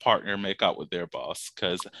my partner make out with their boss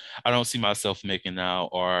because I don't see myself making out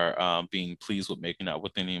or being pleased with making out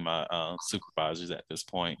with any of my supervisors at this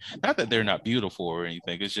point. Not that they're not beautiful or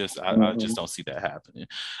anything. It's just I just Hmm. don't see that happening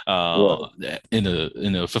Right,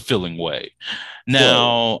 in a fulfilling way. right.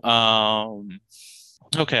 Now,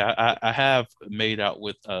 okay, I have made out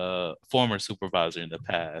with a former supervisor in the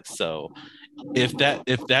past. So if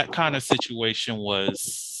that kind of situation was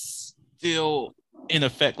still in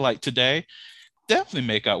effect like today, definitely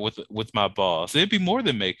make out with my boss. It'd be more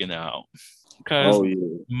than making out because Oh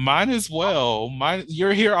yeah, mine as well. Mine,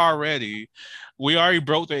 you're here already. We already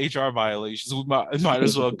broke the HR violations. We might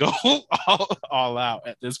as well go all out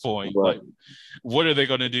at this point. right. Like, what are they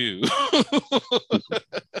gonna do?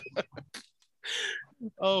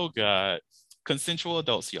 Oh God. Consensual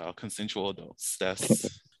adults, y'all. Consensual adults.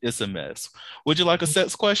 That's it's a mess. Would you like a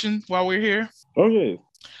sets question while we're here? Oh yeah.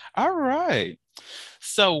 All right.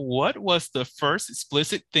 So, what was the first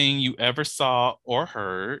explicit thing you ever saw or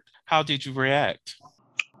heard? How did you react?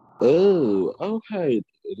 Oh, okay.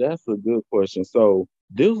 That's a good question. So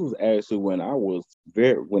this was actually when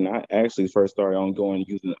I actually first started on going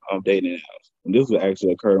using dating apps. And this was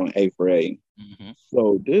actually occurred on A4A. Hmm.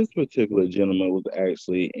 So this particular gentleman was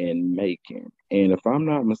actually in Macon. And if I'm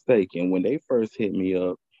not mistaken, when they first hit me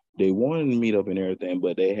up, they wanted to meet up and everything,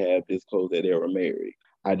 but they had disclosed that they were married.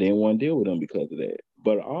 I didn't want to deal with them because of that.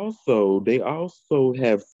 But also, they also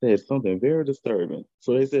have said something very disturbing.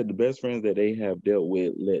 So they said the best friends that they have dealt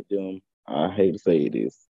with let them. I hate to say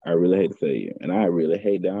this. I really hate to say it, and I really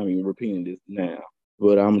hate that I'm even repeating this now.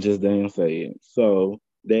 But I'm just damn saying. So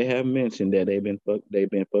they have mentioned that they've been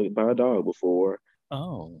fucked by a dog before.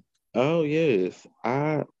 Oh. Oh yes,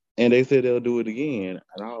 and they said they'll do it again,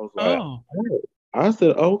 and I was like, Oh. oh. I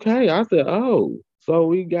said okay. I said oh, so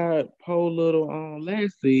we got poor little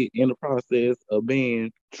Lassie in the process of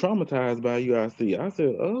being traumatized by UIC. I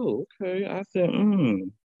said oh okay. I said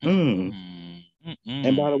mm. Mm, mm-mm,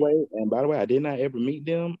 And by the way, I did not ever meet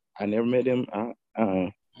them. I never met them.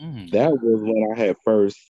 mm. That was when I had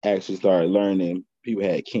first actually started learning people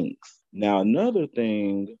had kinks. Now, another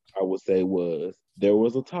thing I would say was there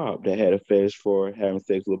was a top that had a fetish for having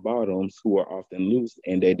sex with bottoms who are often loose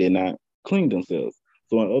and they did not clean themselves.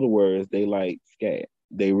 So, in other words, they like scat.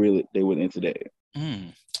 They were into that.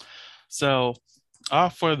 Mm. So,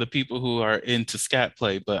 off for the people who are into scat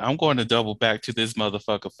play, but I'm going to double back to this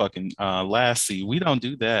motherfucker fucking Lassie. We don't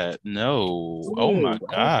do that. No. Oh my Oh,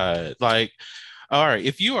 God. Like, all right,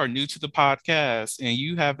 if you are new to the podcast and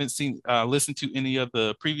you haven't seen listened to any of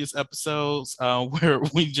the previous episodes where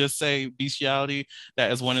we just say bestiality,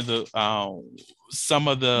 that is one of the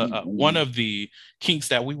one mm-mm, of the kinks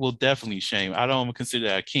that we will definitely shame. I don't consider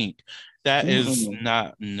that a kink. That is mm-mm,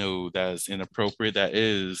 not no, that is inappropriate. That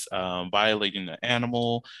is violating the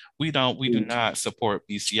animal. We do not support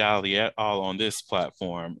bestiality at all on this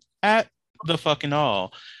platform at the fucking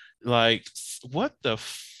all. Like, what the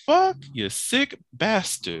fuck, you sick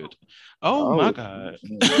bastard? Oh my oh, God.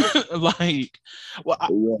 mm, Like, well,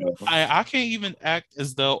 yeah. I can't even act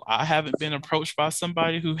as though I haven't been approached by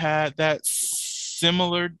somebody who had that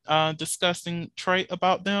similar disgusting trait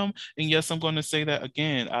about them. And yes, I'm going to say that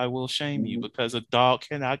again. I will shame you Mhm. because a dog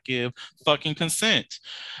cannot give fucking consent.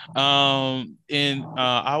 And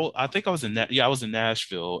I think I was I was in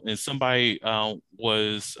Nashville, and somebody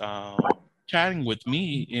was chatting with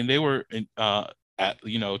me, and they were at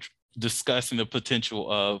discussing the potential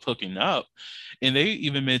of hooking up, and they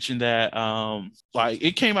even mentioned that like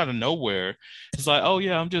it came out of nowhere. It's like, oh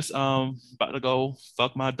yeah, I'm just about to go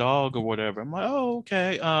fuck my dog or whatever. I'm like, oh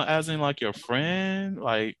okay, as in like your friend,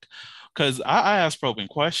 like because I asked probing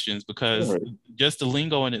questions because Sure. just the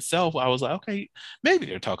lingo in itself, I was like, okay, maybe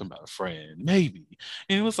they're talking about a friend, maybe.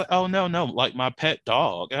 And it was like, oh no, no, like my pet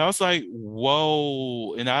dog. And I was like,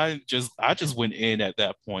 whoa. And I just went in at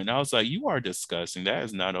that point. I was like, you are disgusting. That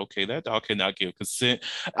is not okay. That dog cannot give consent.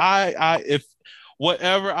 If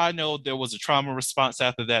whatever, I know there was a trauma response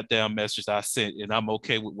after that damn message I sent, and I'm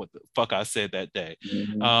okay with what the fuck I said that day.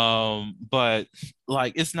 But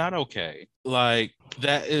like, it's not okay. Like,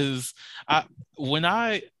 that is, I when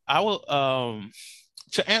I will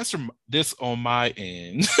to answer this on my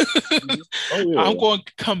end. Oh I'm yeah. going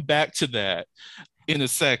to come back to that in a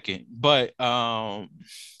second, but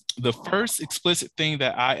the first explicit thing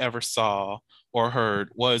that I ever saw or heard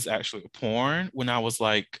was actually a porn when I was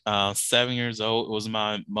like 7 years old. It was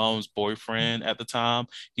my mom's boyfriend at the time.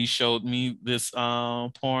 He showed me this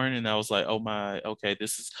porn, and I was like, oh my, okay,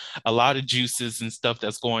 this is a lot of juices and stuff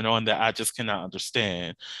that's going on that I just cannot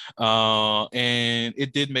understand. And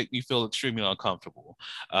it did make me feel extremely uncomfortable.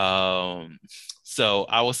 So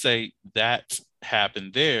I will say that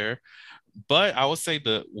happened there. But I would say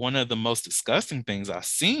the one of the most disgusting things I've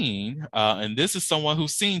seen, and this is someone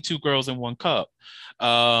who's seen Two Girls in One Cup.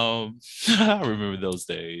 I remember those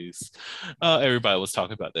days. Everybody was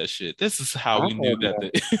talking about that shit. This is how I we knew have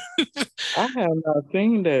that. not, I have not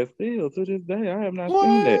seen that still to this day. I have not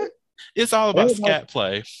seen that. What? It's all about Everybody, scat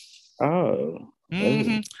play. oh,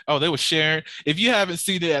 oh. Oh, they were sharing. If you haven't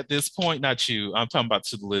seen it at this point, not you, I'm talking about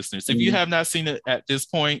to the listeners. If you have not seen it at this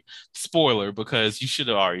point, spoiler, because you should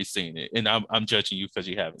have already seen it. And I'm judging you because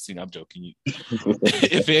you haven't seen it. I'm joking you.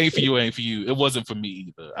 If it ain't for you, it ain't for you. It wasn't for me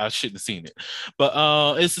either. I shouldn't have seen it. But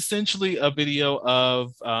it's essentially a video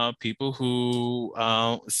of people who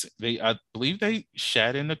I believe they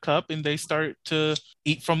shat in the cup and they start to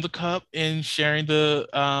eat from the cup and sharing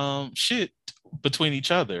the shit between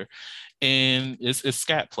each other, and it's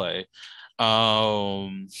scat play.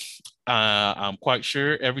 I'm quite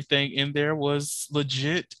sure everything in there was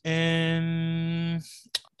legit and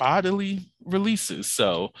bodily releases.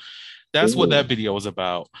 So that's what that video was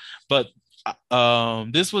about. But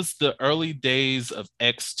this was the early days of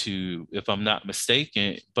X2, if I'm not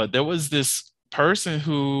mistaken. But there was this person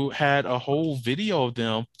who had a whole video of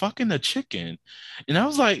them fucking a chicken. And I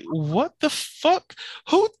was like, what the fuck?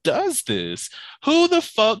 Who does this? Who the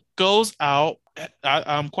fuck goes out?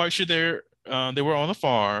 I'm quite sure they were on a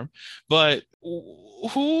farm, but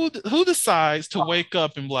who decides to wake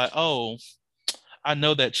up and be like, oh, I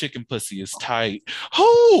know that chicken pussy is tight.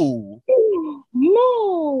 Who?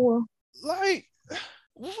 No. Like,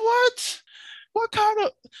 what? What kind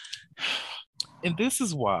of. And this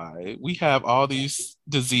is why we have all these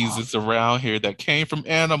diseases around here that came from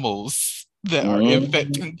animals that are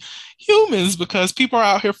infecting humans because people are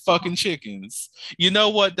out here fucking chickens. You know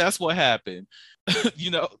what? That's what happened.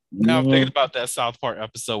 Now I'm thinking about that South Park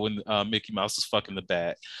episode when Mickey Mouse was fucking the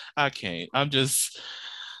bat. I can't. I'm just.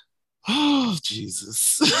 Oh,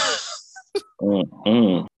 Jesus.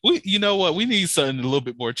 You know what? We need something a little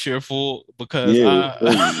bit more cheerful because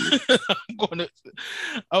I'm going to.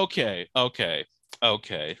 Okay. I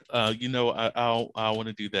want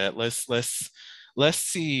to do that. Let's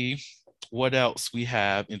see what else we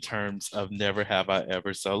have in terms of never have I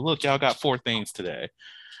ever. So look, y'all got 4 things today.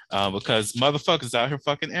 Because motherfuckers out here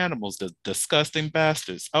fucking animals, the disgusting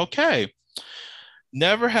bastards. Okay.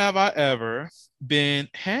 Never have I ever been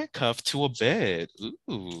handcuffed to a bed.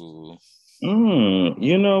 Ooh.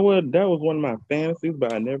 You know what? That was one of my fantasies,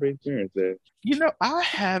 but I never experienced that. I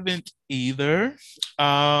haven't either.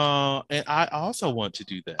 And I also want to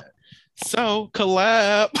do that. So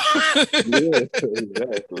collab. Yeah,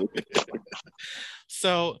 exactly.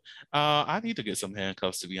 So I need to get some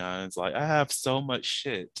handcuffs, to be honest. Like, I have so much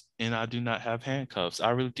shit and I do not have handcuffs. I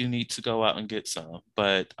really do need to go out and get some,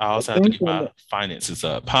 but I also have to get my finances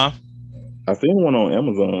up, huh? I seen one on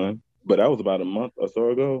Amazon, but that was about a month or so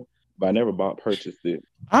ago. But I never purchased it.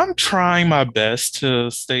 I'm trying my best to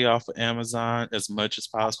stay off of Amazon as much as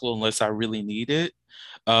possible unless I really need it.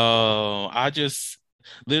 I just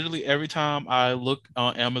literally every time I look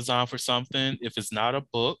on Amazon for something, if it's not a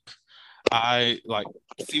book, I like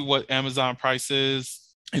see what Amazon price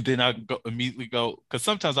is, and then I immediately go, because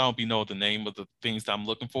sometimes I don't be know the name of the things that I'm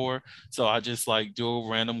looking for. So I just like do a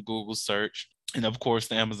random Google search. And of course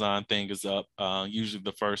the Amazon thing is up, usually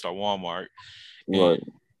the first or Walmart. And Right.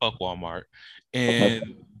 fuck Walmart.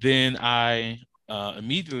 And then I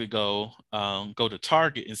immediately go to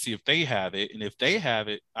Target and see if they have it. And if they have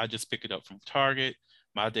it, I just pick it up from Target.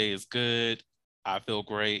 My day is good. I feel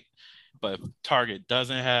great. But if Target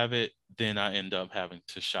doesn't have it, then I end up having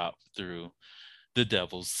to shop through the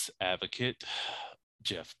devil's advocate,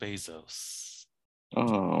 Jeff Bezos.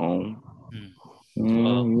 Oh.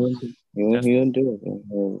 Well, he'll do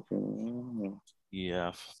it.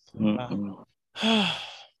 Yeah.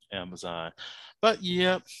 Amazon. But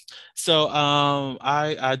yeah, so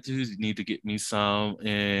I do need to get me some,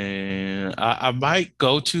 and I might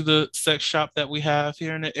go to the sex shop that we have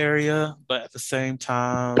here in the area. But at the same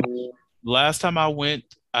time, last time I went,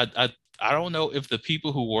 I don't know if the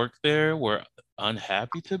people who work there were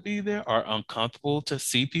unhappy to be there or uncomfortable to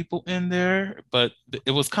see people in there, but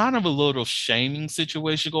it was kind of a little shaming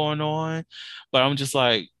situation going on. But I'm just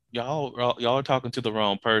like, y'all are talking to the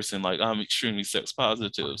wrong person. Like, I'm extremely sex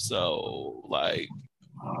positive, so like,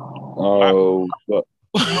 why? Oh, but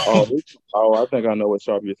I think I know what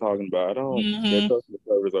shop you're talking about. I don't. Their Mhm. customer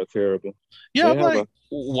service are terrible. Yeah, They I'm have a like,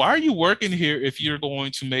 why are you working here if you're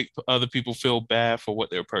going to make other people feel bad for what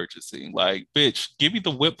they're purchasing? Like, bitch, give me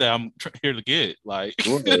the whip that I'm here to get. Like,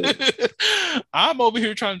 right. I'm over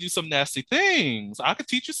here trying to do some nasty things. I could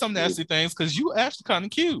teach you some nasty things because you actually kind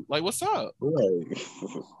of cute. Like, what's up? Right.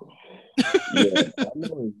 Yeah, I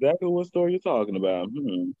know exactly what store you're talking about.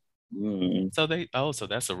 So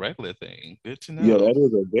that's a regular thing. Good to Yeah, know. that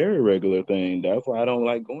is a very regular thing. That's why I don't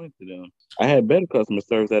like going to them. I had better customer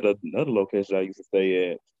service at another location I used to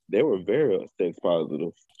stay at. They were very sex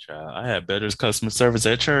positive. Child, I had better customer service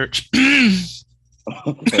at church. Did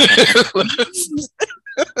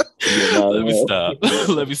not Let me have. stop.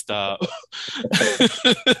 Let me stop.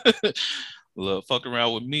 Look, fuck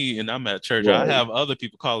around with me, and I'm at church. I Right, have other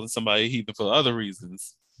people calling somebody heathen for other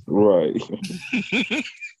reasons. right.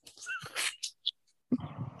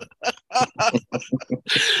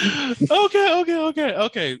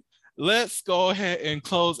 Okay. Let's go ahead and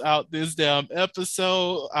close out this damn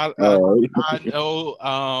episode. All right. I know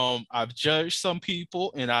I've judged some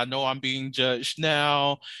people, and I know I'm being judged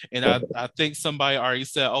now. And I think somebody already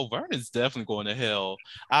said, "Oh, Vernon's definitely going to hell."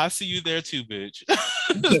 I see you there too, bitch.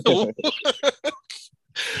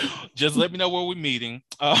 Just let me know where we're meeting.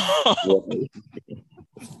 Right.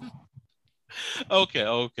 Okay.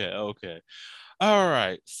 All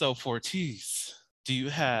right. So Fortis, do you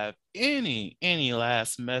have any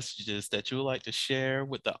last messages that you would like to share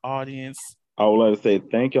with the audience? I would like to say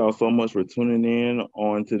thank y'all so much for tuning in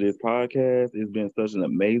on to this podcast. It's been such an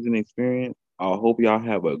amazing experience. I hope y'all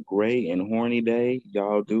have a great and horny day.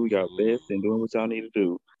 Y'all do your best in doing what y'all need to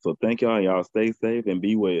do. So thank y'all. Y'all stay safe and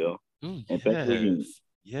be well. Ooh, And thank you again. yes.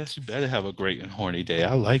 Yes, you better have a great and horny day.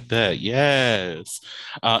 I like that. Yes.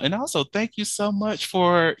 And also, thank you so much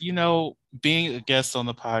for, being a guest on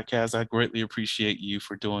the podcast. I greatly appreciate you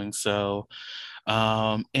for doing so.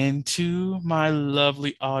 And to my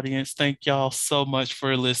lovely audience, thank y'all so much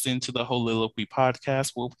for listening to the Holiloquy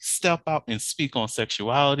podcast, where we step out and speak on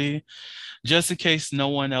sexuality. Just in case no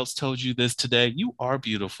one else told you this today, you are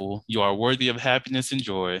beautiful. You are worthy of happiness and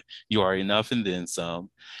joy. You are enough and then some.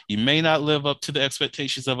 You may not live up to the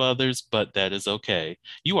expectations of others, but that is okay.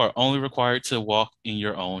 You are only required to walk in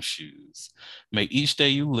your own shoes. May each day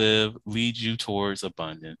you live lead you towards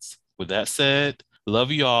abundance. With that said, love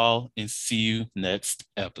you all and see you next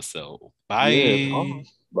episode. Yes. Bye.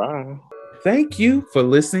 Bye. Thank you for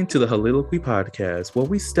listening to the Holiloquy podcast, where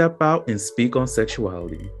we step out and speak on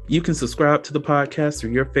sexuality. You can subscribe to the podcast through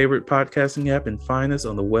your favorite podcasting app and find us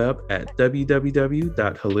on the web at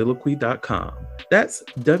www.holiloquy.com. That's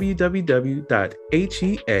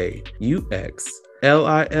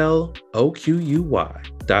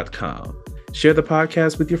www.heauxliloquy.com. Share the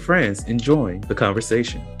podcast with your friends and join the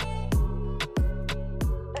conversation.